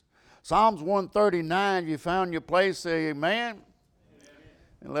Psalms 139, you found your place, say amen. Amen.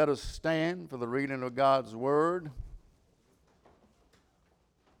 And let us stand for the reading of God's word.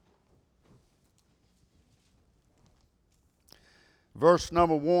 Verse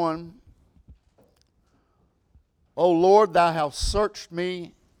number 1. O Lord, thou hast searched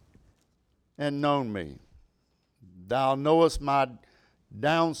me and known me. Thou knowest my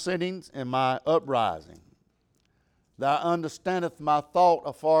downsittings and my uprising. Thou understandest my thought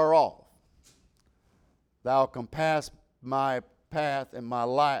afar off. Thou compassest my path and my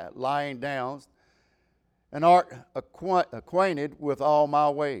lying down, and art acquainted with all my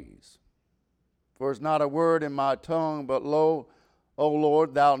ways. For is not a word in my tongue, but lo, O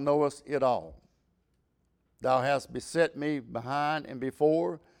Lord, thou knowest it all. Thou hast beset me behind and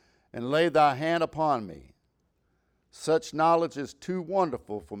before, and laid thy hand upon me. Such knowledge is too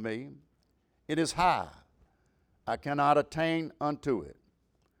wonderful for me. It is high. I cannot attain unto it.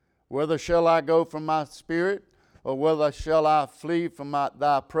 Whither shall I go from my spirit, or whither shall I flee from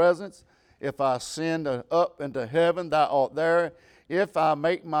thy presence? If I ascend up into heaven, thou art there. If I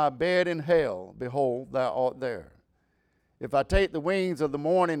make my bed in hell, behold, thou art there. If I take the wings of the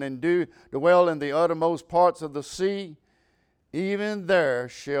morning and do dwell in the uttermost parts of the sea, even there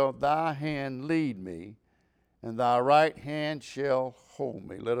shall thy hand lead me, and thy right hand shall hold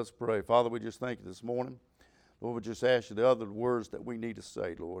me. Let us pray. Father, we just thank you this morning. Lord, we just ask you the other words that we need to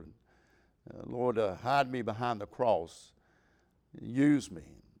say, Lord. Lord, hide me behind the cross. Use me,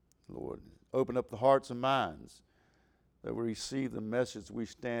 Lord. Open up the hearts and minds that we receive the message we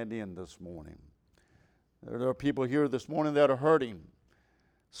stand in this morning. There are people here this morning that are hurting,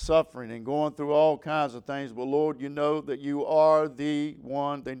 suffering, and going through all kinds of things. But Lord, you know that you are the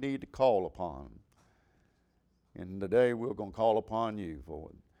one they need to call upon. And today we're going to call upon you for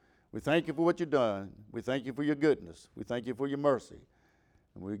it. We thank you for what you've done. We thank you for your goodness. We thank you for your mercy.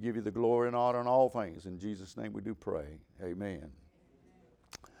 And we give you the glory and honor in all things. In Jesus' name we do pray. Amen.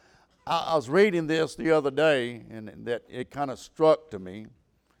 I was reading this the other day, and that it kind of struck to me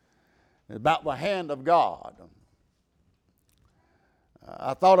about the hand of God.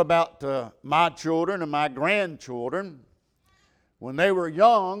 I thought about my children and my grandchildren when they were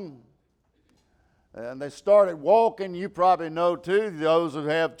young. And they started walking. You probably know too, those who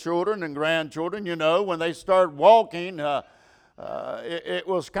have children and grandchildren, you know, when they start walking, it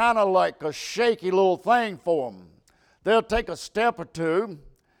was kind of like a shaky little thing for them. They'll take a step or two,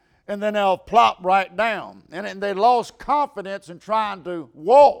 and then they'll plop right down. And they lost confidence in trying to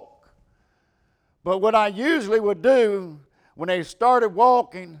walk. But what I usually would do when they started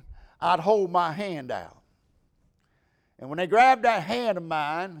walking, I'd hold my hand out. And when they grabbed that hand of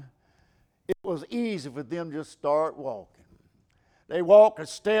mine, it was easy for them to just start walking. They walk a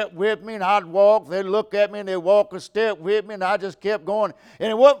step with me, and I'd walk. They'd look at me, and they'd walk a step with me, and I just kept going.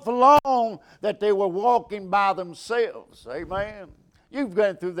 And it wasn't for long that they were walking by themselves. Amen. You've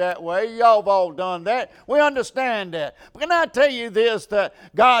gone through that way. Y'all have all done that. We understand that. But can I tell you this, that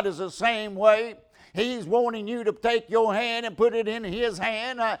God is the same way? He's wanting you to take your hand and put it in His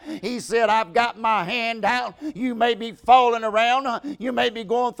hand. He said, I've got my hand out. You may be falling around. You may be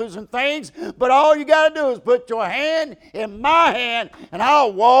going through some things. But all you got to do is put your hand in my hand, and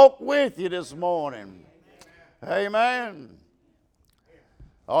I'll walk with you this morning. Amen.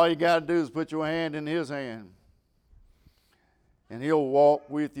 All you got to do is put your hand in His hand, and He'll walk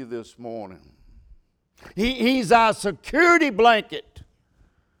with you this morning. He's our security blanket.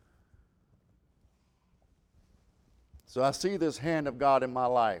 So I see this hand of God in my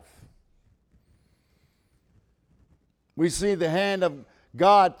life. We see the hand of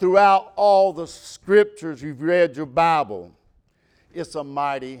God throughout all the scriptures. You've read your Bible. It's a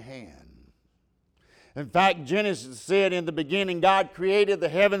mighty hand. In fact, Genesis said in the beginning, God created the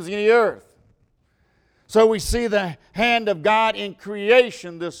heavens and the earth. So we see the hand of God in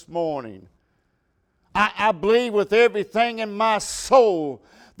creation this morning. I believe with everything in my soul,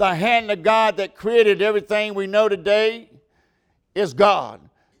 the hand of God that created everything we know today is God.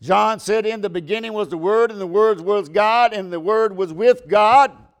 John said, in the beginning was the Word, and the Word was God, and the Word was with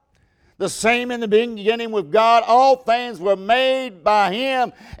God. The same in the beginning with God. All things were made by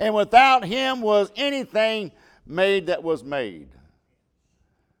Him, and without Him was anything made that was made.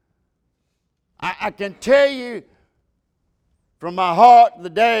 I can tell you from my heart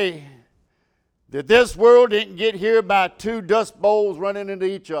today that this world didn't get here by two dust bowls running into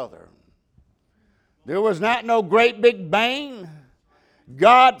each other. There was not no great big bang.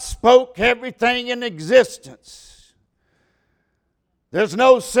 God spoke everything in existence. There's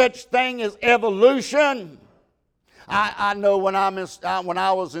no such thing as evolution. I know when I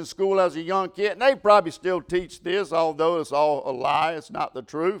was in school as a young kid, and they probably still teach this, although it's all a lie, it's not the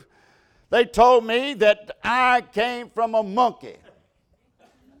truth. They told me that I came from a monkey.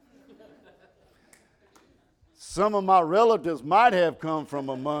 Some of my relatives might have come from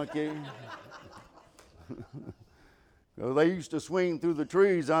a monkey. They used to swing through the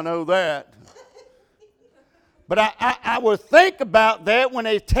trees, I know that. But I would think about that when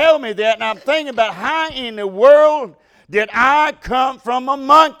they tell me that, and I'm thinking about how in the world did I come from a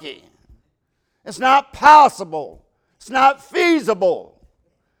monkey? It's not possible. It's not feasible.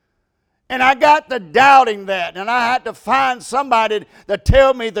 And I got to doubting that, and I had to find somebody to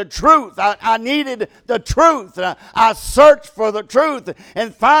tell me the truth. I needed the truth. I searched for the truth.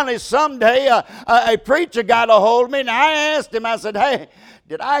 And finally, someday, a preacher got a hold of me, and I asked him, I said, hey,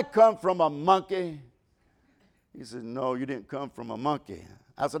 did I come from a monkey? He said, no, you didn't come from a monkey.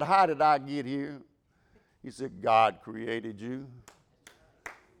 I said, how did I get here? He said, God created you.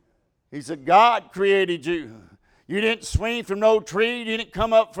 He said, God created you. You didn't swing from no tree. You didn't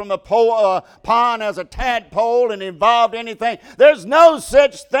come up from a pond as a tadpole and evolved anything. There's no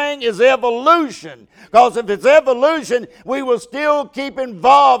such thing as evolution. Because if it's evolution, we will still keep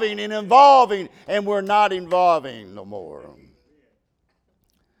evolving, and we're not evolving no more.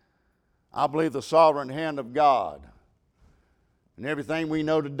 I believe the sovereign hand of God and everything we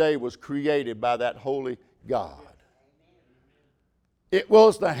know today was created by that holy God. It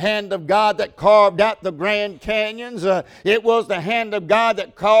was the hand of God that carved out the Grand Canyons. It was the hand of God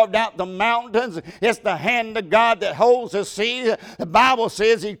that carved out the mountains. It's the hand of God that holds the sea. The Bible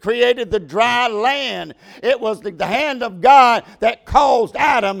says He created the dry land. It was the hand of God that caused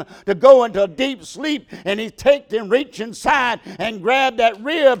Adam to go into a deep sleep, and He took and reached inside and grabbed that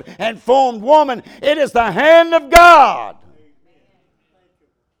rib and formed woman. It is the hand of God.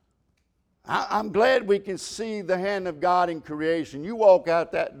 I'm glad we can see the hand of God in creation. You walk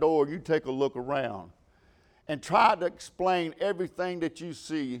out that door, you take a look around and try to explain everything that you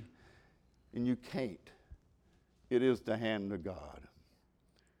see, and you can't. It is the hand of God.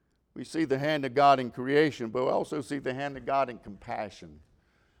 We see the hand of God in creation, but we also see the hand of God in compassion.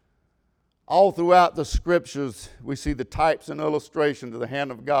 All throughout the Scriptures, we see the types and illustrations of the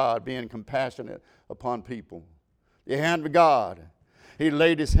hand of God being compassionate upon people. The hand of God. He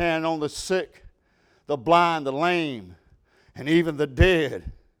laid His hand on the sick, the blind, the lame, and even the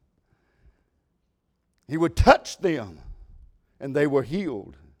dead. He would touch them, and they were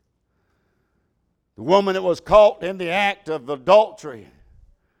healed. The woman that was caught in the act of adultery,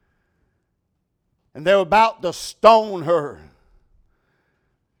 and they were about to stone her.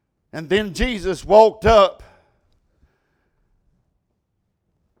 And then Jesus walked up,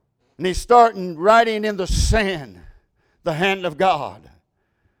 and He started writing in the sand the hand of God.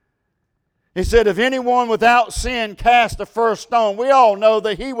 He said, if anyone without sin cast the first stone. We all know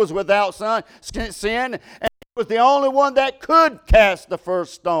that He was without sin, and He was the only one that could cast the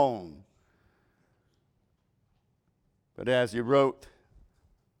first stone. But as He wrote,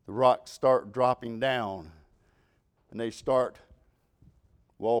 the rocks start dropping down, and they start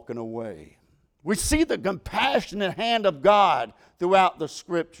walking away. We see the compassionate hand of God throughout the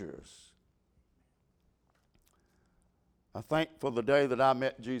Scriptures. I thank for the day that I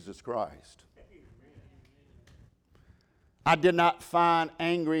met Jesus Christ. I did not find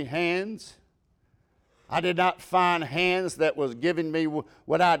angry hands. I did not find hands that was giving me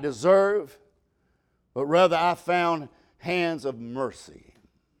what I deserve, but rather I found hands of mercy.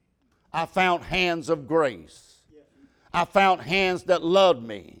 I found hands of grace. I found hands that loved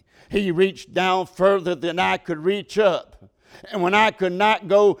me. He reached down further than I could reach up. And when I could not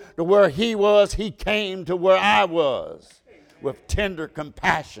go to where He was, He came to where I was with tender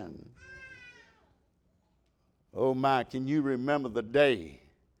compassion. Oh my, can you remember the day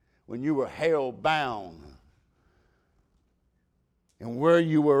when you were hell bound and where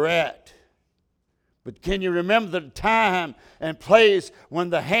you were at? But can you remember the time and place when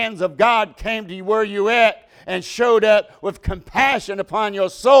the hands of God came to you where you at and showed up with compassion upon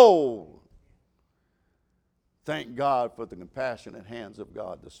your soul? Thank God for the compassionate hands of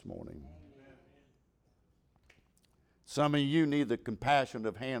God this morning. Some of you need the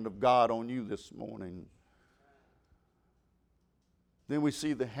compassionate hand of God on you this morning. Then we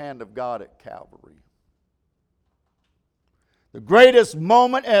see the hand of God at Calvary. The greatest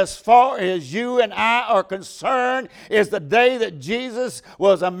moment as far as you and I are concerned is the day that Jesus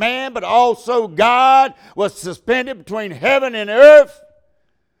was a man, but also God, was suspended between heaven and earth.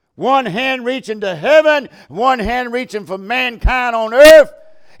 One hand reaching to heaven, one hand reaching for mankind on earth.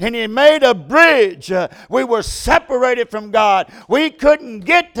 and He made a bridge. We were separated from God. We couldn't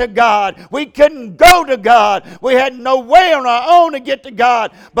get to God. We couldn't go to God. We had no way on our own to get to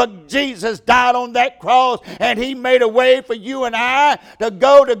God. But Jesus died on that cross, and He made a way for you and I to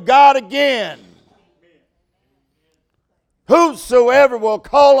go to God again. Whosoever will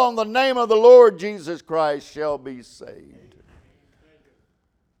call on the name of the Lord Jesus Christ shall be saved.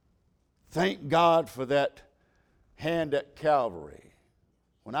 Thank God for that hand at Calvary.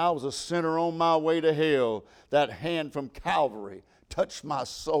 When I was a sinner on my way to hell, that hand from Calvary touched my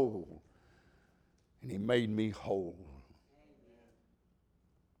soul, and He made me whole.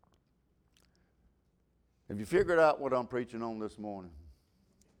 Have you figured out what I'm preaching on this morning?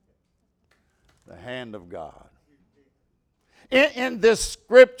 The hand of God. In this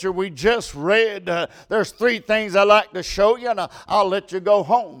scripture we just read, there's three things I'd like to show you, and I'll let you go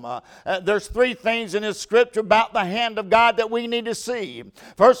home. There's three things in this scripture about the hand of God that we need to see.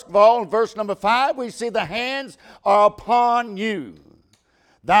 First of all, in verse number 5, we see the hands are upon you.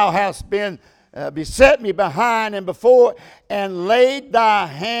 Thou hast been beset me behind and before, and laid thy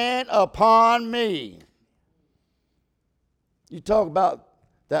hand upon me. You talk about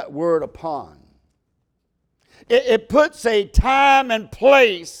that word upon. It puts a time and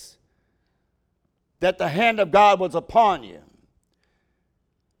place that the hand of God was upon you.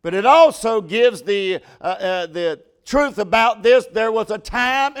 But it also gives the truth about this. There was a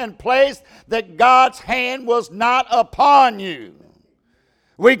time and place that God's hand was not upon you.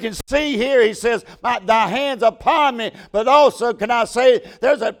 We can see here, He says, thy hand's upon me. But also, can I say,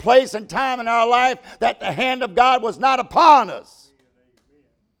 there's a place and time in our life that the hand of God was not upon us.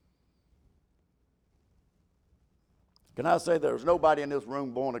 Can I say there's nobody in this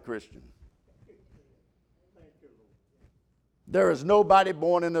room born a Christian? There is nobody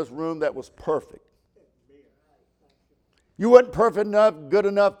born in this room that was perfect. You weren't perfect enough, good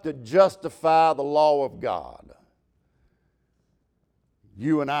enough to justify the law of God.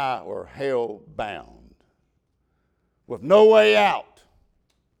 You and I were hell bound with no way out.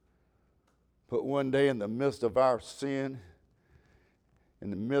 But one day, in the midst of our sin, in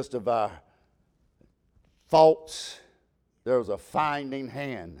the midst of our faults, there was a finding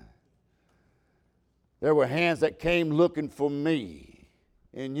hand. There were hands that came looking for me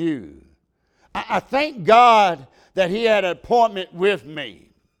and you. I thank God that He had an appointment with me.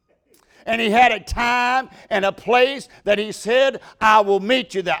 And He had a time and a place that He said, I will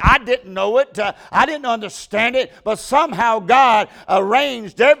meet you there. I didn't know it. I didn't understand it. But somehow God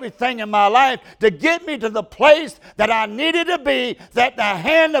arranged everything in my life to get me to the place that I needed to be, that the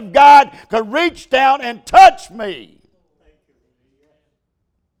hand of God could reach down and touch me.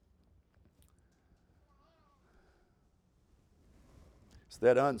 It's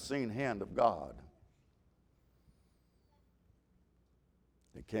that unseen hand of God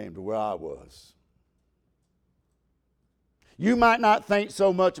that came to where I was. You might not think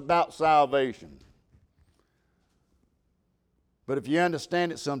so much about salvation, but if you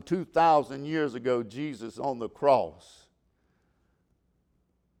understand it, some 2,000 years ago, Jesus on the cross,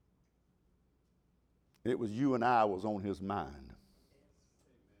 it was you and I was on His mind.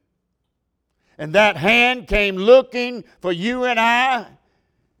 And that hand came looking for you and I,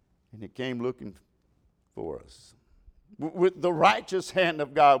 and it came looking for us. With the righteous hand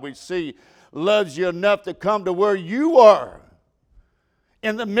of God, we see, loves you enough to come to where you are.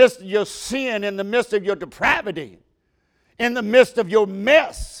 In the midst of your sin, in the midst of your depravity, in the midst of your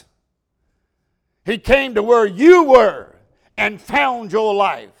mess, He came to where you were and found your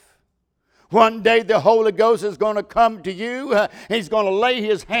life. One day the Holy Ghost is going to come to you. He's going to lay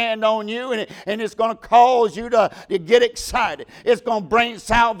His hand on you, and it's going to cause you to get excited. It's going to bring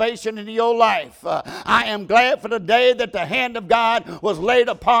salvation into your life. I am glad for the day that the hand of God was laid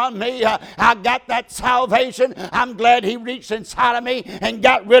upon me. I got that salvation. I'm glad He reached inside of me and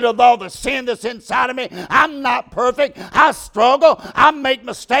got rid of all the sin that's inside of me. I'm not perfect. I struggle. I make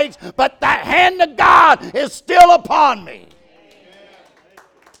mistakes. But the hand of God is still upon me.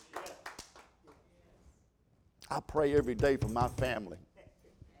 I pray every day for my family.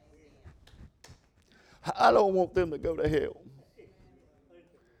 I don't want them to go to hell.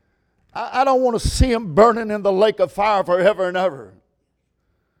 I don't want to see them burning in the lake of fire forever and ever.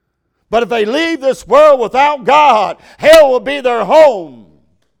 But if they leave this world without God, hell will be their home.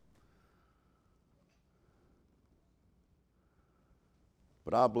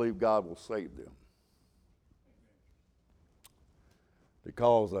 But I believe God will save them.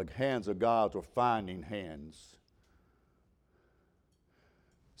 Because the hands of God are finding hands.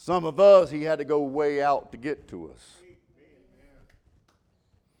 Some of us, He had to go way out to get to us.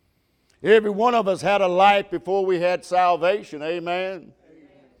 Every one of us had a life before we had salvation. Amen.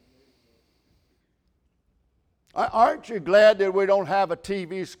 Aren't you glad that we don't have a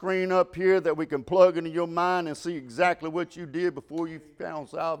TV screen up here that we can plug into your mind and see exactly what you did before you found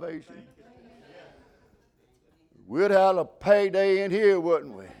salvation? We'd have a payday in here,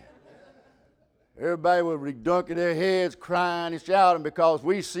 wouldn't we? Everybody would be dunking their heads, crying and shouting because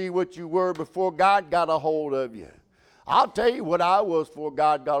we see what you were before God got a hold of you. I'll tell you what I was before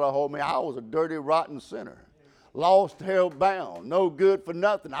God got a hold of me. I was a dirty, rotten sinner. Lost, hell bound, no good for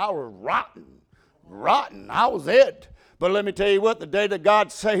nothing. I was rotten. I was it. But let me tell you what, the day that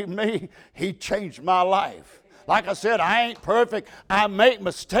God saved me, he changed my life. Like I said, I ain't perfect. I make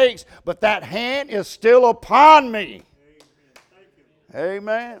mistakes, but that hand is still upon me.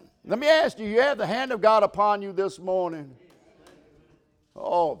 Amen. Let me ask you, you have the hand of God upon you this morning?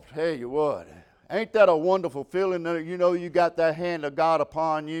 Oh, tell you what, ain't that a wonderful feeling that you know you got that hand of God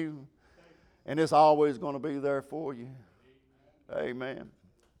upon you, and it's always going to be there for you? Amen.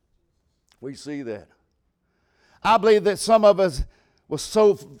 We see that. I believe that some of us were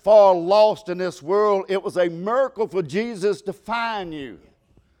so far lost in this world, it was a miracle for Jesus to find you.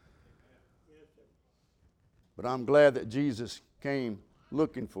 But I'm glad that Jesus came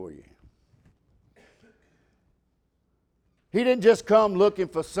looking for you. He didn't just come looking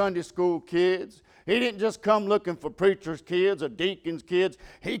for Sunday school kids. He didn't just come looking for preachers' kids or deacons' kids.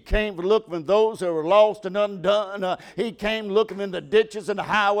 He came looking for those who were lost and undone. He came looking in the ditches and the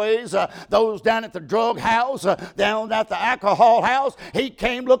highways, those down at the drug house, down at the alcohol house. He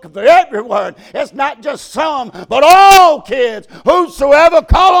came looking for everyone. It's not just some, but all kids. Whosoever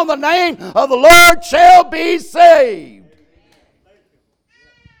call on the name of the Lord shall be saved.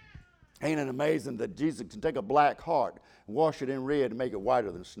 Ain't it amazing that Jesus can take a black heart and wash it in red and make it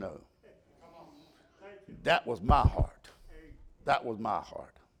whiter than snow? That was my heart. That was my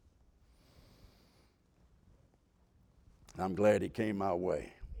heart. I'm glad he came my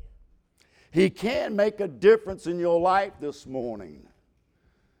way. He can make a difference in your life this morning.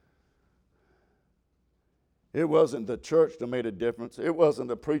 It wasn't the church that made a difference. It wasn't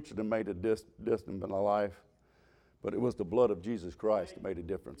the preacher that made a difference in my life. But it was the blood of Jesus Christ that made a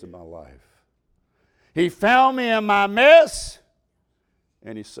difference in my life. He found me in my mess,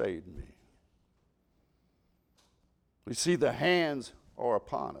 and he saved me. We see the hands are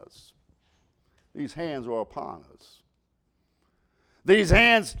upon us. These hands are upon us. These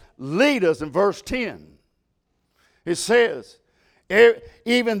hands lead us in verse 10. It says,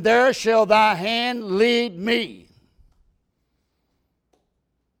 even there shall thy hand lead me.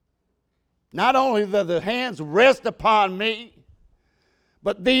 Not only do the hands rest upon me,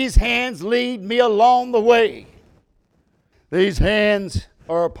 but these hands lead me along the way. These hands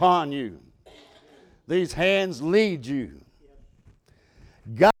are upon you. These hands lead you.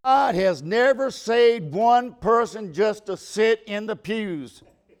 God has never saved one person just to sit in the pews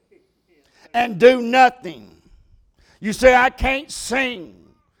and do nothing. You say, I can't sing,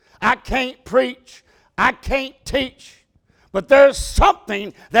 I can't preach, I can't teach. But there's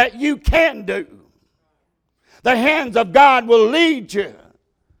something that you can do. The hands of God will lead you.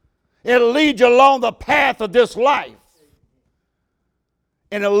 It'll lead you along the path of this life.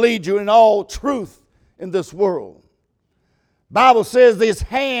 And it'll lead you in all truth in this world. Bible says these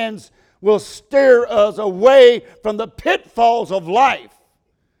hands will steer us away from the pitfalls of life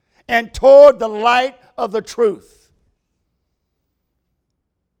and toward the light of the truth.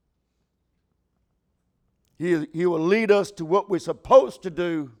 He will lead us to what we're supposed to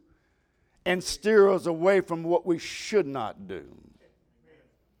do and steer us away from what we should not do.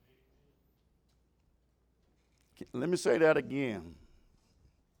 Let me say that again.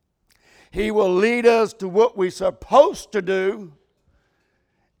 He will lead us to what we're supposed to do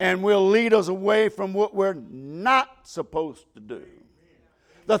and will lead us away from what we're not supposed to do.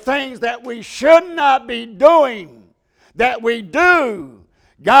 The things that we should not be doing, that we do.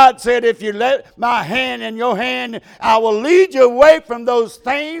 God said, if you let my hand in your hand, I will lead you away from those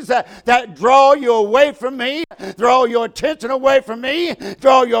things that draw you away from me, draw your attention away from me,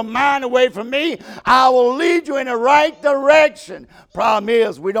 draw your mind away from me. I will lead you in the right direction. Problem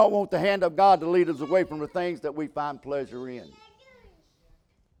is, we don't want the hand of God to lead us away from the things that we find pleasure in.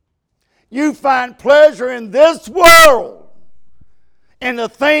 You find pleasure in this world, and the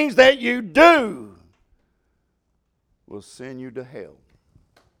things that you do will send you to hell.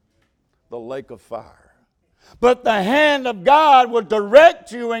 The lake of fire. But the hand of God will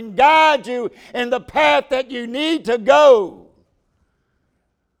direct you and guide you in the path that you need to go.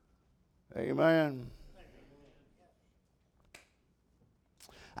 Amen.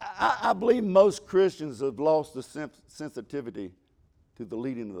 I believe most Christians have lost the sensitivity to the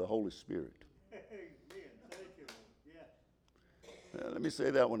leading of the Holy Spirit. Let me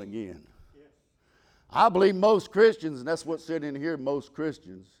say that one again. I believe most Christians, and that's what's said in here, most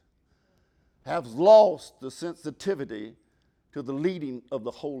Christians have lost the sensitivity to the leading of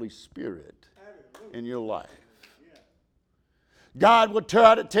the Holy Spirit in your life. God will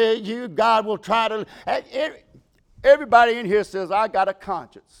try to tell you, God will try to, everybody in here says, I got a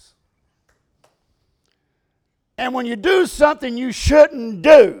conscience. And when you do something you shouldn't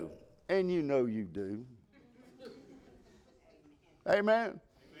do, and you know you do. Amen.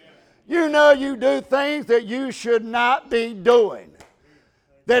 You know you do things that you should not be doing.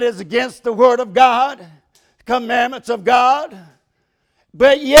 That is against the Word of God, commandments of God,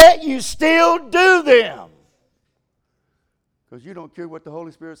 but yet you still do them. Because you don't care what the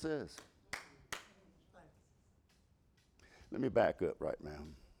Holy Spirit says. Let me back up right now.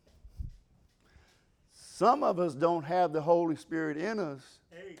 Some of us don't have the Holy Spirit in us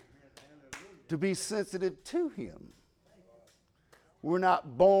to be sensitive to Him. We're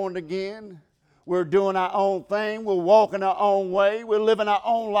not born again. We're doing our own thing. We're walking our own way. We're living our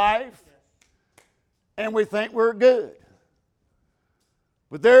own life. And we think we're good.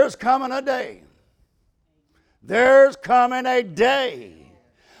 But there's coming a day. There's coming a day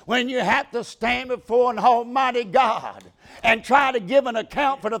when you have to stand before an almighty God and try to give an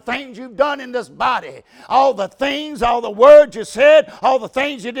account for the things you've done in this body. All the things, all the words you said, all the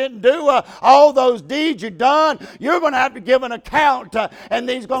things you didn't do, all those deeds you've done, you're going to have to give an account. And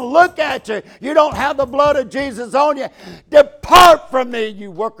He's going to look at you. You don't have the blood of Jesus on you. Depart from me,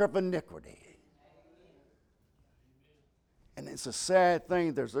 you worker of iniquity. And it's a sad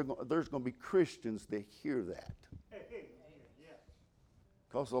thing. There's going to be Christians that hear that.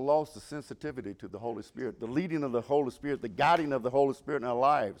 Because they lost the sensitivity to the Holy Spirit, the leading of the Holy Spirit, the guiding of the Holy Spirit in our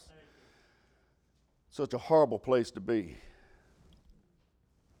lives. Such a horrible place to be.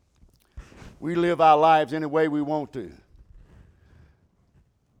 We live our lives any way we want to.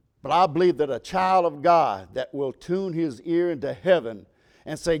 But I believe that a child of God that will tune his ear into heaven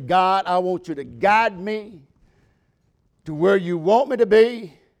and say, God, I want you to guide me to where you want me to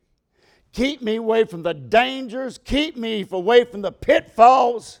be. Keep me away from the dangers. Keep me away from the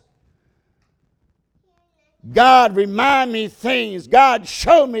pitfalls. God, remind me things. God,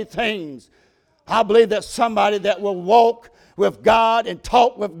 show me things. I believe that somebody that will walk with God and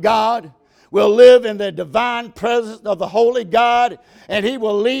talk with God will live in the divine presence of the Holy God, and He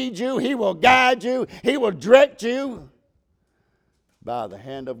will lead you. He will guide you. He will direct you by the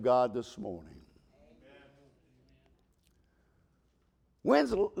hand of God this morning.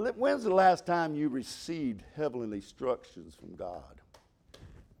 When's the last time you received heavenly instructions from God?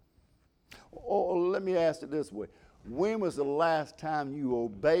 Or let me ask it this way. When was the last time you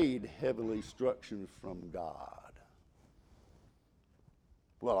obeyed heavenly instructions from God?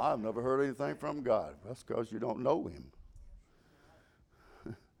 Well, I've never heard anything from God. That's because you don't know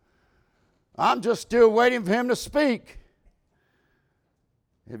Him. I'm just still waiting for Him to speak.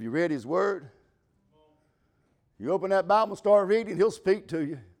 Have you read His Word? You open that Bible and start reading, He'll speak to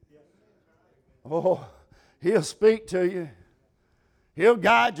you. Oh, He'll speak to you. He'll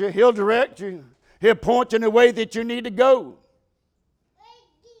guide you. He'll direct you. He'll point you in the way that you need to go.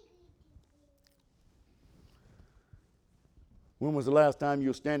 When was the last time you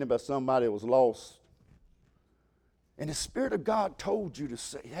were standing by somebody that was lost? And the Spirit of God told you to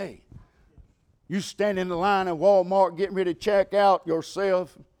say, hey, you stand in the line at Walmart getting ready to check out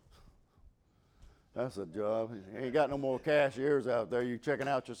yourself. That's a job. You ain't got no more cashiers out there. You're checking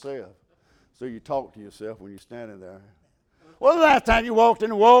out yourself. So you talk to yourself when you're standing there. Well, the last time you walked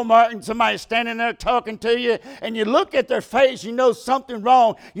into Walmart and somebody's standing there talking to you and you look at their face, you know something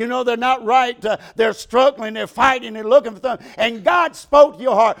wrong. You know they're not right. They're struggling. They're fighting. They're looking for something. And God spoke to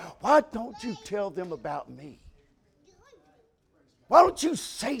your heart. Why don't you tell them about me? Why don't you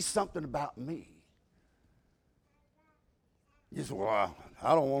say something about me? You say, well,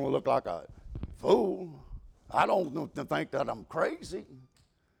 I don't want to look like a fool. I don't want them to think that I'm crazy.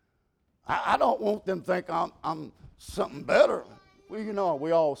 I don't want them to think I'm something better. Well, you know,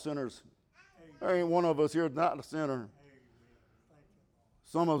 we all sinners. There ain't one of us here not a sinner.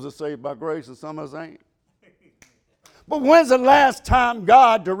 Some of us are saved by grace and some of us ain't. But when's the last time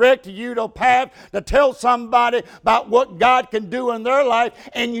God directed you to a path to tell somebody about what God can do in their life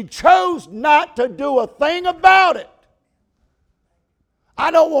and you chose not to do a thing about it? I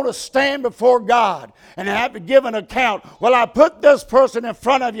don't want to stand before God and have to give an account. Well, I put this person in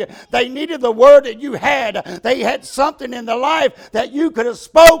front of you. They needed the word that you had. They had something in their life that you could have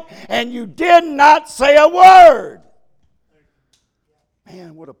spoke, and you did not say a word.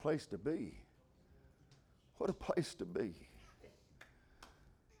 Man, what a place to be. What a place to be.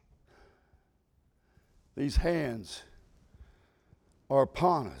 These hands are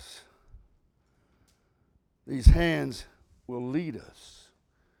upon us. These hands will lead us.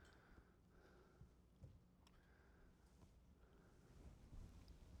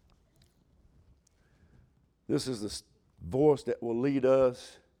 This is the voice that will lead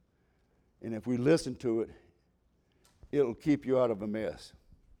us, and if we listen to it, it'll keep you out of a mess.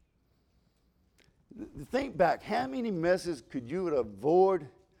 Think back, how many messes could you avoid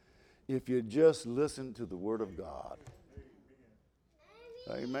if you just listened to the Word of God?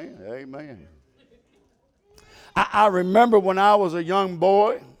 Amen. Amen. I remember when I was a young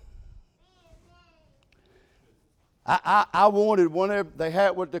boy, I wanted one. They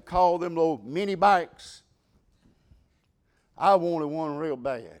had what they call them little mini bikes. I wanted one real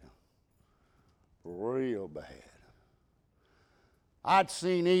bad. Real bad. I'd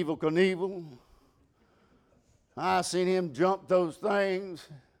seen Evel Knievel. I seen him jump those things.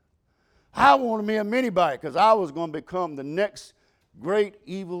 I wanted me a mini bike because I was going to become the next great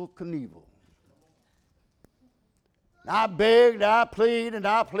Evel Knievel. I begged, I pleaded,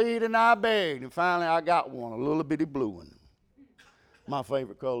 I pleaded, and I begged. And finally I got one, a little bitty blue one. My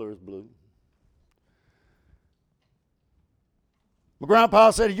favorite color is blue. My grandpa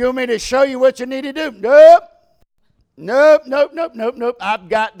said, "You want me to show you what you need to do?" Nope. I've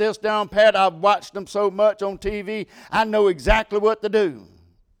got this down pat. I've watched them so much on TV. I know exactly what to do.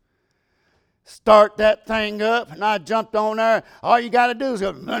 Start that thing up, and I jumped on there. All you got to do is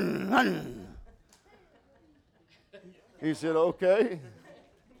go, run. He said, "Okay,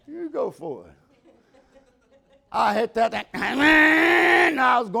 you go for it." I hit that thing, and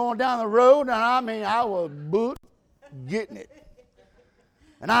I was going down the road, and I was getting it.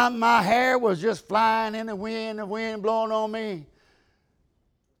 And my hair was just flying in the wind blowing on me.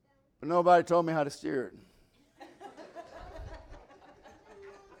 But nobody told me how to steer it.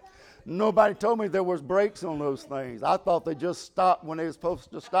 Nobody told me there was brakes on those things. I thought they just stopped when they were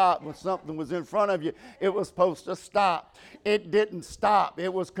supposed to stop. When something was in front of you, it was supposed to stop. It didn't stop.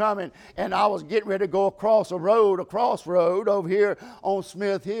 It was coming. And I was getting ready to go across a crossroad over here on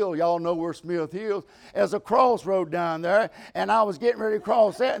Smith Hill. Y'all know where Smith Hill is. There's a crossroad down there. And I was getting ready to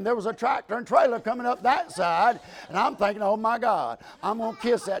cross that. And there was a tractor and trailer coming up that side. And I'm thinking, oh my God, I'm going to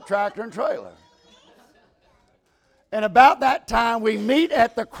kiss that tractor and trailer. And about that time, we meet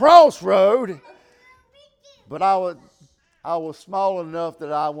at the crossroad. But I was small enough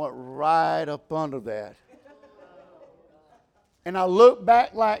that I went right up under that. And I looked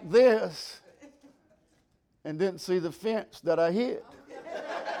back like this and didn't see the fence that I hit.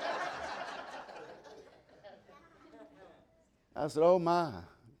 I said, oh my.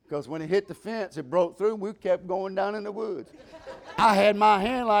 Because when it hit the fence, it broke through, and we kept going down in the woods. I had my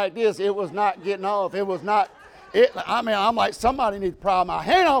hand like this. It was not getting off. It was not... I'm like, somebody needs to pry my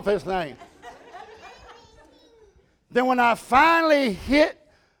hand off this thing. Then when I finally hit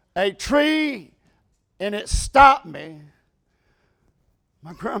a tree and it stopped me,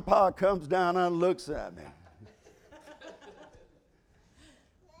 my grandpa comes down and looks at me.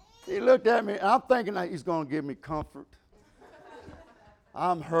 He looked at me, and I'm thinking that he's going to give me comfort.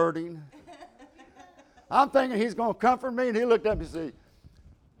 I'm hurting. I'm thinking he's going to comfort me, and he looked at me and said,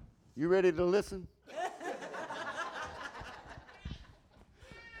 "You ready to listen?"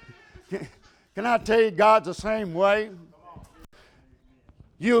 Can I tell you, God's the same way?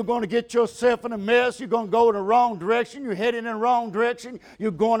 You're going to get yourself in a mess. You're going to go in the wrong direction. You're heading in the wrong direction.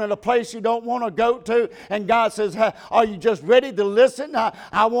 You're going in a place you don't want to go to. And God says, are you just ready to listen?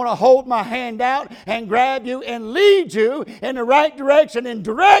 I want to hold my hand out and grab you and lead you in the right direction and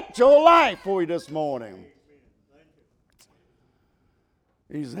direct your life for you this morning.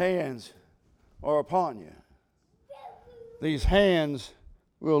 These hands are upon you. These hands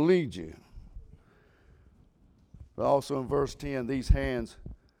will lead you. But also in verse 10, these hands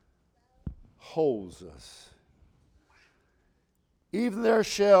holds us. Even there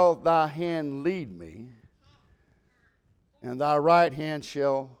shall thy hand lead me, and thy right hand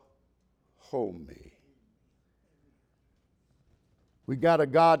shall hold me. We got a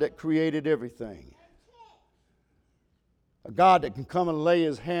God that created everything. A God that can come and lay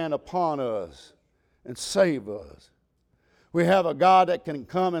his hand upon us and save us. We have a God that can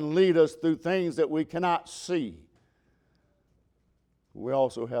come and lead us through things that we cannot see. We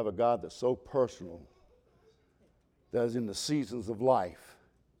also have a God that's so personal that is in the seasons of life.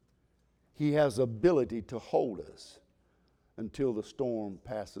 He has the ability to hold us until the storm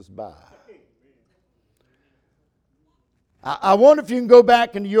passes by. I wonder if you can go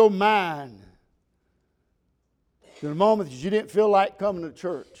back into your mind to the moment that you didn't feel like coming to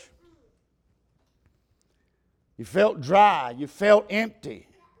church. You felt dry. You felt empty.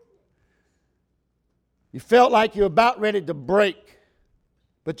 You felt like you were about ready to break.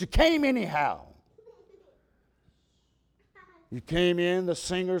 But you came anyhow. You came in, the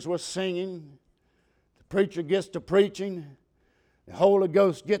singers were singing, the preacher gets to preaching, the Holy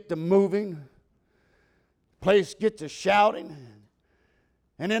Ghost gets to moving, the place gets to shouting.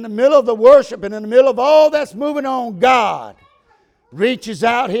 And in the middle of the worship and in the middle of all that's moving on, God reaches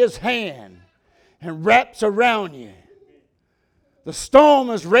out His hand and wraps around you. The storm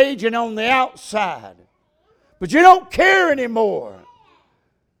is raging on the outside, but you don't care anymore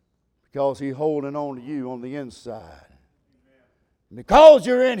because He's holding on to you on the inside. Because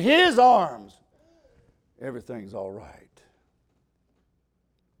you're in His arms, everything's all right.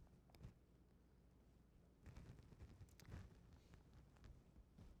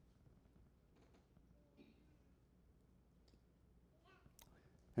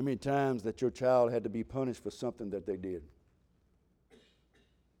 How many times that your child had to be punished for something that they did?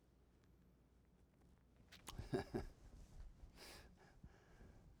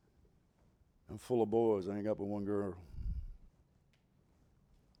 I'm full of boys. I ain't got but one girl.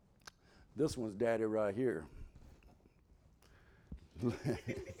 This one's daddy right here.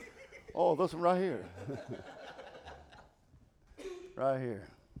 Oh, this one right here. Right here.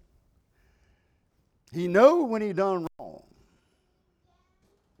 He know when he done wrong.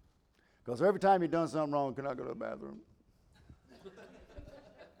 Because every time he done something wrong, can I go to the bathroom?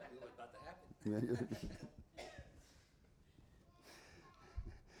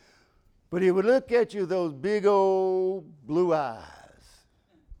 But he would look at you with those big old blue eyes.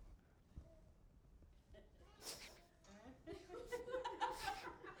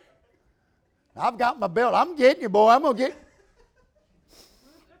 I've got my belt. I'm getting you, boy. I'm going to get.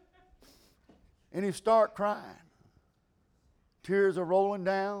 And he'd start crying. Tears are rolling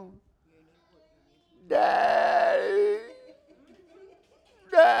down. Daddy.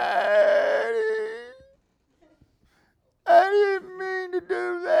 Daddy. I didn't mean to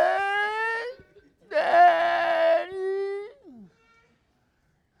do that. Daddy.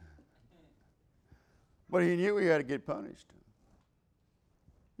 But he knew he had to get punished.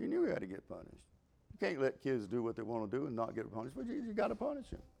 He knew he had to get punished. You can't let kids do what they want to do and not get punished, but you got to punish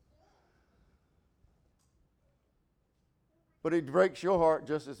them. But it breaks your heart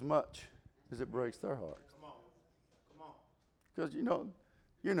just as much as it breaks their heart. Come on. Because you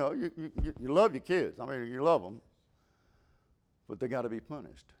love your kids. I mean, you love them, but they got to be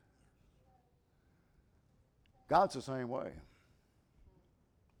punished. God's the same way.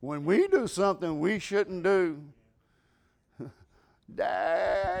 When we do something we shouldn't do,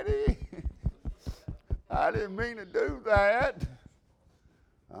 Daddy, I didn't mean to do that.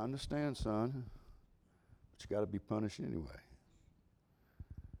 I understand, son, but you got to be punished anyway.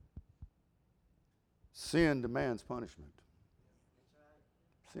 Sin demands punishment.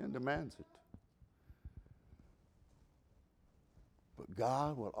 Sin demands it. But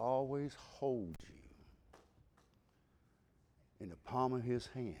God will always hold you in the palm of His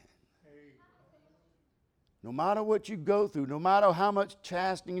hand. No matter what you go through, no matter how much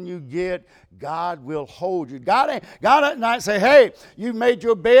chastening you get, God will hold you. God doesn't not say, hey, you made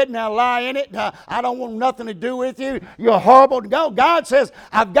your bed, now lie in it. I don't want nothing to do with you. You're horrible. No, God says,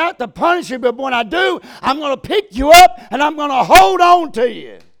 I've got to punish you, but when I do, I'm going to pick you up and I'm going to hold on to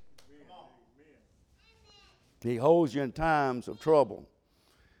you. He holds you in times of trouble,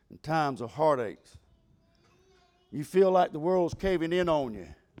 in times of heartaches. You feel like the world's caving in on you.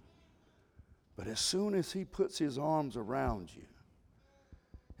 But as soon as He puts His arms around you,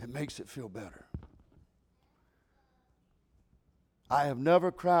 it makes it feel better. I have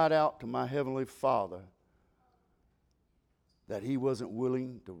never cried out to my Heavenly Father that He wasn't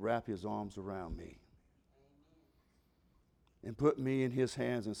willing to wrap His arms around me and put me in His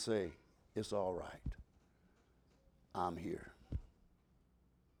hands and say, it's all right. I'm here.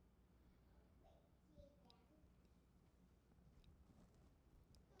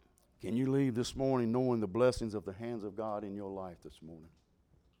 Can you leave this morning knowing the blessings of the hands of God in your life this morning?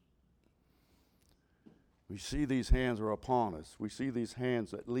 We see these hands are upon us. We see these hands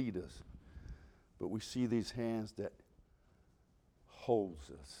that lead us. But we see these hands that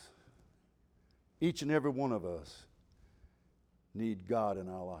holds us. Each and every one of us need God in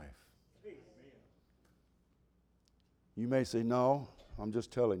our life. You may say, no, I'm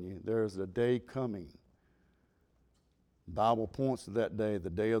just telling you, there is a day coming. The Bible points to that day, the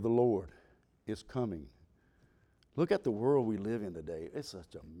day of the Lord is coming. Look at the world we live in today. It's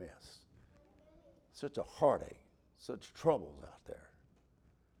such a mess. Such a heartache. Such troubles out there.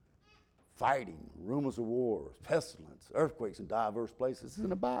 Fighting, rumors of wars, pestilence, earthquakes in diverse places.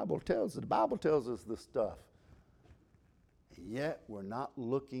 And the Bible tells us. The Bible tells us this stuff. And yet we're not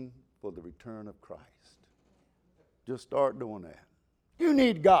looking for the return of Christ. Just start doing that. You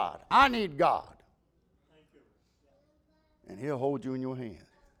need God. I need God. And he'll hold you in your hand,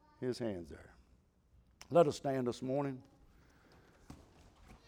 his hands there. Let us stand this morning.